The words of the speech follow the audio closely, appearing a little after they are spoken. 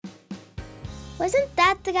Wasn't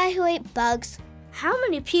that the guy who ate bugs? How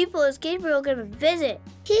many people is Gabriel going to visit?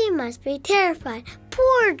 He must be terrified.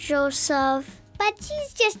 Poor Joseph. But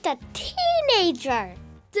he's just a teenager.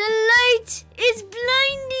 The light is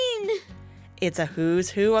blinding. It's a who's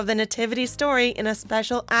who of the Nativity story in a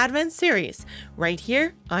special Advent series right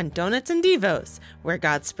here on Donuts and Devos, where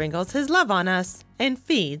God sprinkles his love on us and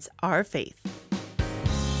feeds our faith.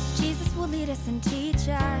 Jesus will lead us and teach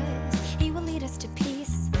us. He will lead us to peace.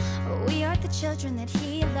 We are the children that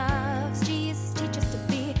he loves. Jesus, teach us to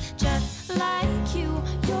be just like you.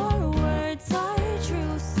 Your words are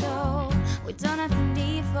true, so with Donuts and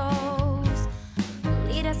Devos,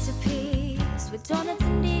 lead us to peace. With Donuts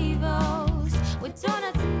and Devos, with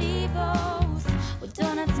Donuts and Devos, with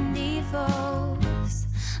Donuts and Devos,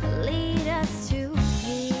 lead us to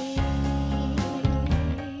peace.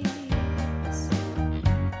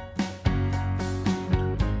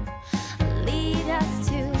 Lead us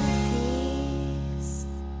to peace.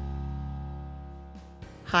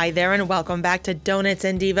 Hi there and welcome back to Donuts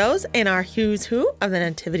and Devos in our Who's Who of the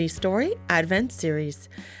Nativity Story Advent series.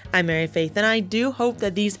 I'm Mary Faith, and I do hope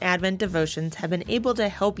that these Advent devotions have been able to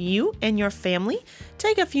help you and your family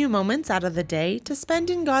take a few moments out of the day to spend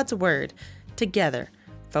in God's Word together,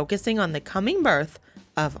 focusing on the coming birth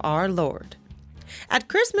of our Lord. At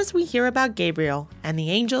Christmas, we hear about Gabriel and the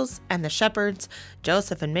angels and the shepherds,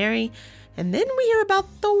 Joseph and Mary, and then we hear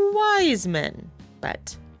about the wise men.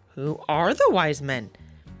 But who are the wise men?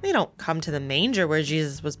 They don't come to the manger where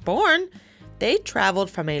Jesus was born. They traveled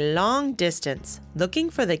from a long distance looking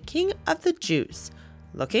for the King of the Jews,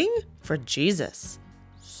 looking for Jesus.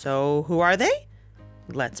 So who are they?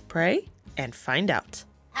 Let's pray and find out.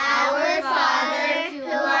 Our Father,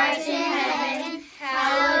 who art in heaven,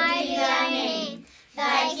 hallowed be thy name.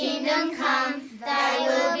 Thy kingdom come, thy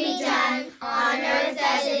will be done, on earth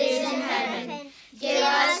as it is in heaven. Give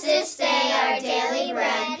us this day our daily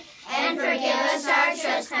bread, and forgive us our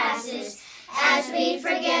trespasses, as we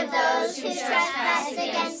forgive those who trespass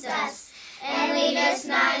against us. And lead us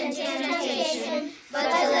not into temptation, but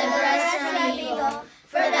deliver us from evil.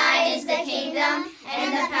 For thine is the kingdom,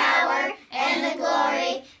 and the power, and the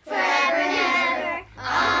glory, forever and ever.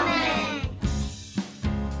 Amen.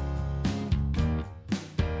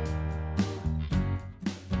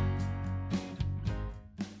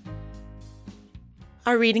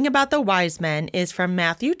 Our reading about the wise men is from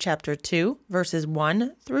Matthew chapter 2, verses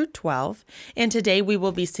 1 through 12, and today we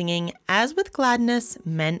will be singing As with Gladness,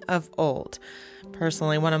 Men of Old.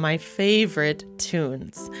 Personally, one of my favorite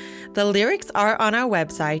tunes. The lyrics are on our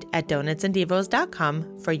website at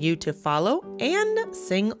donutsanddevos.com for you to follow and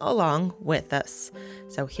sing along with us.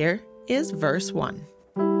 So here is verse 1.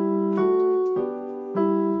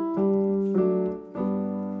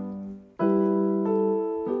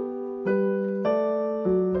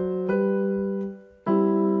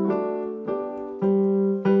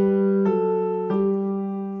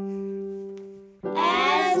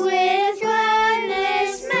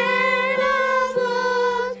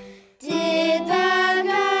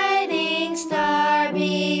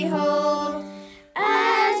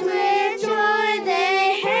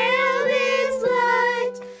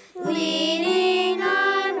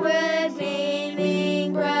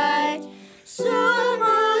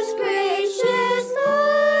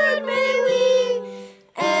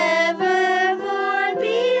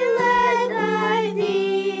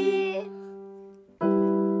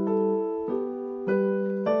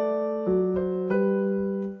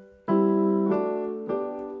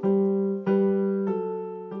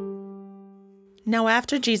 Now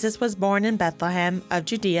after Jesus was born in Bethlehem of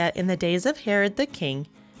Judea in the days of Herod the king,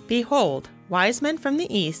 behold, wise men from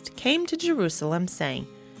the east came to Jerusalem, saying,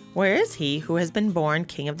 Where is he who has been born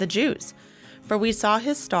King of the Jews? For we saw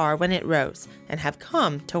his star when it rose, and have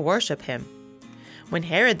come to worship him. When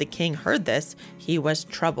Herod the king heard this, he was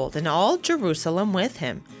troubled, and all Jerusalem with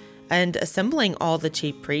him. And assembling all the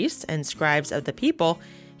chief priests and scribes of the people,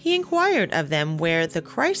 he inquired of them where the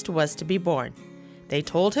Christ was to be born. They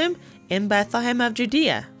told him, In Bethlehem of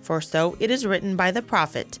Judea, for so it is written by the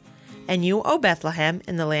prophet, And you, O Bethlehem,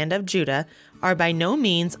 in the land of Judah, are by no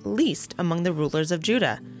means least among the rulers of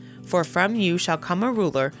Judah, for from you shall come a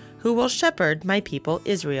ruler who will shepherd my people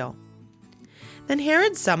Israel. Then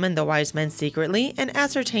Herod summoned the wise men secretly and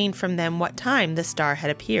ascertained from them what time the star had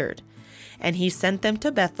appeared. And he sent them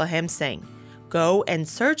to Bethlehem, saying, Go and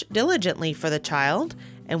search diligently for the child,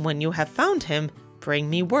 and when you have found him, bring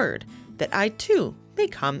me word, that I too may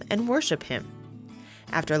come and worship him.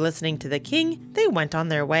 After listening to the king, they went on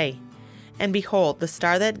their way. And behold, the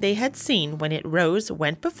star that they had seen when it rose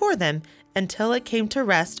went before them until it came to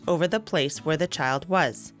rest over the place where the child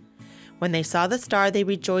was. When they saw the star, they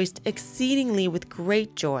rejoiced exceedingly with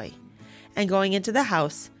great joy. And going into the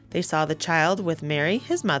house, they saw the child with Mary,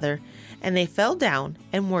 his mother, and they fell down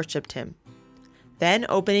and worshipped him. Then,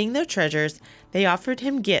 opening their treasures, they offered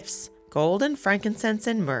him gifts, gold and frankincense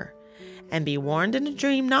and myrrh. And be warned in a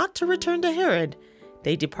dream not to return to Herod,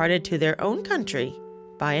 they departed to their own country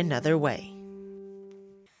by another way.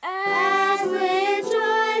 As with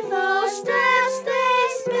joyful steps they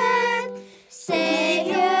sped,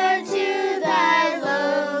 Savior, to thy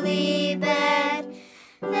lowly bed,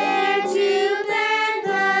 there to bend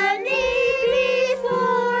the knee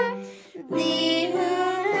before thee,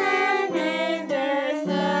 whom heaven and earth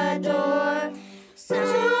adore. So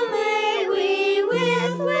may we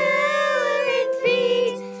with willing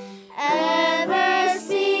feet ever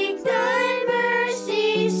seek thy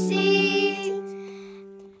mercy seat.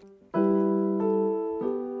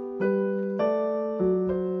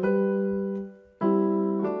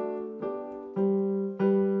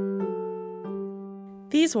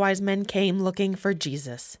 These wise men came looking for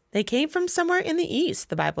Jesus. They came from somewhere in the east,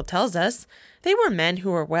 the Bible tells us. They were men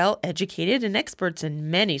who were well educated and experts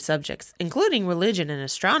in many subjects, including religion and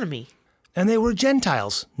astronomy. And they were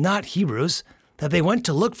Gentiles, not Hebrews, that they went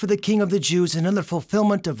to look for the King of the Jews in the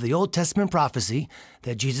fulfillment of the Old Testament prophecy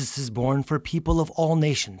that Jesus is born for people of all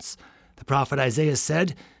nations. The prophet Isaiah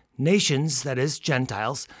said, "Nations, that is,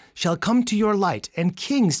 Gentiles, shall come to your light, and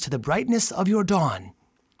kings to the brightness of your dawn."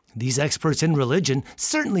 These experts in religion,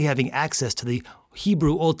 certainly having access to the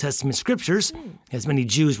Hebrew Old Testament scriptures, as many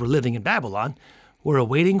Jews were living in Babylon, were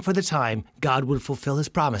awaiting for the time God would fulfill his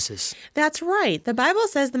promises. That's right. The Bible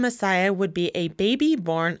says the Messiah would be a baby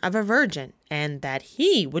born of a virgin, and that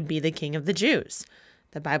he would be the King of the Jews.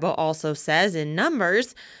 The Bible also says in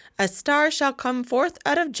Numbers, "A star shall come forth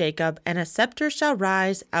out of Jacob, and a scepter shall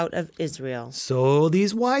rise out of Israel." So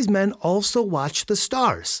these wise men also watched the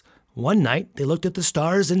stars. One night, they looked at the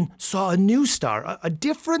stars and saw a new star, a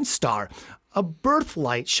different star, a birth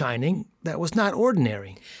light shining that was not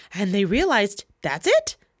ordinary. And they realized, that's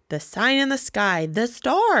it. The sign in the sky, the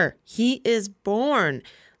star. He is born.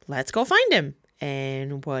 Let's go find him.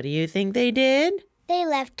 And what do you think they did? They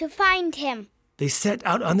left to find him. They set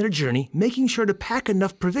out on their journey, making sure to pack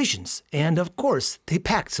enough provisions. And, of course, they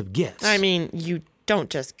packed some gifts. I mean, you don't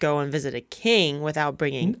just go and visit a king without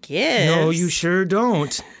bringing gifts. No, you sure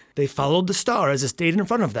don't. They followed the star as it stayed in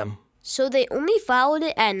front of them. So they only followed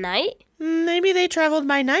it at night? Maybe they traveled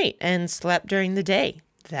by night and slept during the day.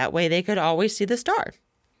 That way they could always see the star.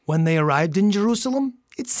 When they arrived in Jerusalem,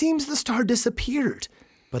 it seems the star disappeared.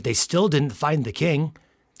 But they still didn't find the king.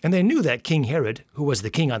 And they knew that King Herod, who was the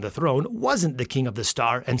king on the throne, wasn't the king of the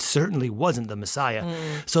star and certainly wasn't the Messiah.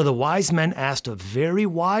 So the wise men asked a very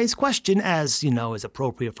wise question, as, is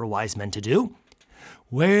appropriate for wise men to do.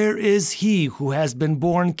 "Where is he who has been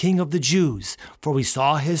born King of the Jews? For we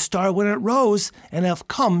saw his star when it rose and have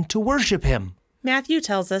come to worship him." Matthew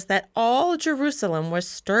tells us that all Jerusalem was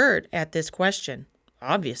stirred at this question.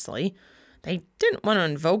 Obviously, they didn't want to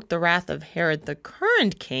invoke the wrath of Herod, the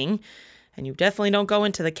current king. And you definitely don't go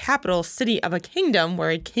into the capital city of a kingdom where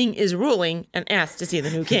a king is ruling and ask to see the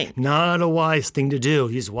new king. Not a wise thing to do,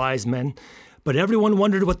 these wise men. But everyone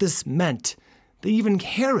wondered what this meant. Even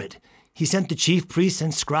Herod, he sent the chief priests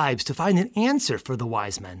and scribes to find an answer for the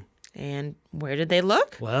wise men. And where did they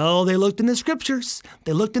look? Well, they looked in the scriptures.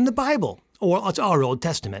 They looked in the Bible, or it's our Old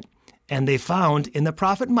Testament. And they found in the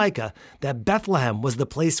prophet Micah that Bethlehem was the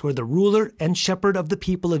place where the ruler and shepherd of the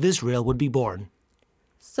people of Israel would be born.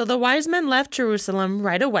 So the wise men left Jerusalem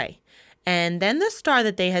right away. And then the star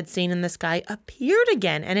that they had seen in the sky appeared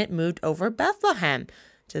again, and it moved over Bethlehem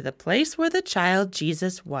to the place where the child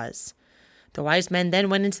Jesus was. The wise men then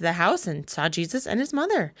went into the house and saw Jesus and his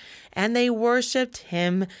mother, and they worshipped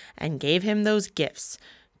him and gave him those gifts,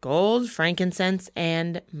 gold, frankincense,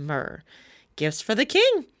 and myrrh, gifts for the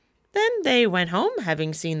king. Then they went home,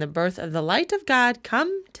 having seen the birth of the light of God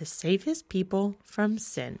come to save his people from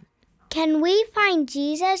sin. Can we find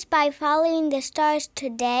Jesus by following the stars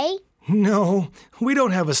today? No, we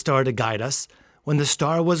don't have a star to guide us. When the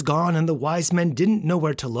star was gone and the wise men didn't know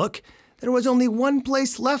where to look, there was only one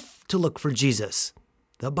place left to look for Jesus,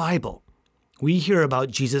 the Bible. We hear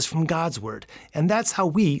about Jesus from God's Word, and that's how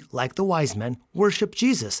we, like the wise men, worship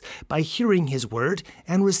Jesus, by hearing His Word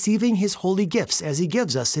and receiving His holy gifts as He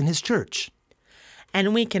gives us in His church.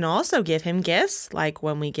 And we can also give Him gifts, like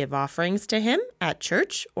when we give offerings to Him at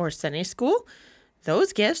church or Sunday school.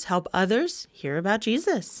 Those gifts help others hear about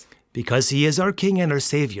Jesus. Because He is our King and our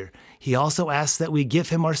Savior, He also asks that we give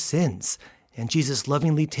Him our sins, and Jesus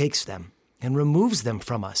lovingly takes them and removes them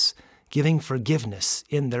from us, giving forgiveness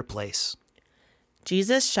in their place.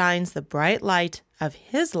 Jesus shines the bright light of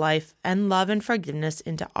his life and love and forgiveness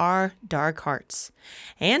into our dark hearts.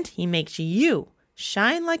 And he makes you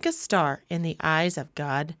shine like a star in the eyes of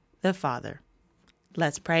God the Father.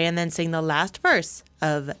 Let's pray and then sing the last verse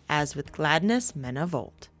of As with Gladness Men of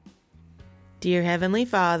Old. Dear Heavenly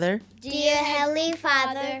Father, Dear Heavenly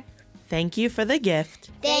Father, thank you for the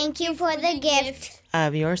gift thank you for the gift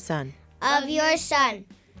of your Son. of your Son.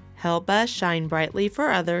 Help us shine brightly for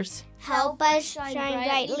others Help us shine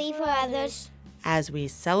brightly for others as we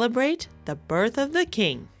celebrate the birth of the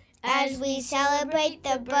King as we celebrate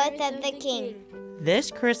the birth of the King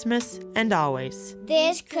this Christmas and always.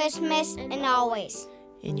 this Christmas and always.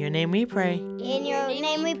 In your name we pray. In your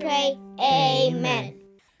name we pray. Amen.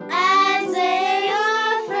 As they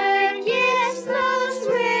offered gifts most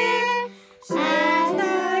rare, as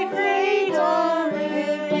the cradle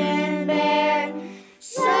rude and bare,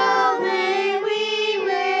 so may we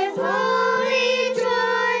with holy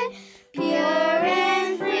joy, pure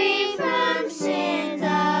and free from sin's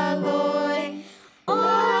alloy, all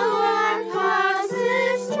our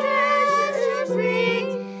causes treasures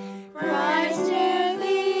bring, Christ to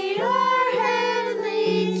lead our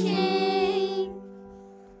heavenly King.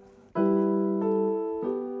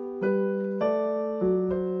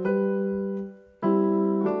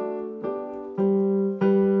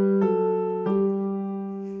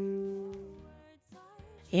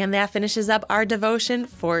 And that finishes up our devotion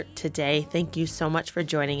for today. Thank you so much for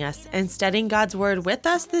joining us and studying God's Word with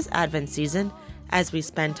us this Advent season as we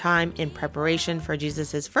spend time in preparation for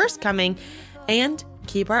Jesus' first coming and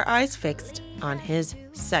keep our eyes fixed on his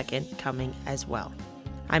second coming as well.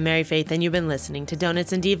 I'm Mary Faith, and you've been listening to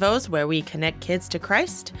Donuts and Devos, where we connect kids to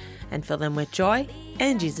Christ and fill them with joy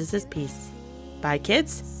and Jesus' peace. Bye,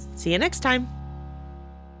 kids. See you next time.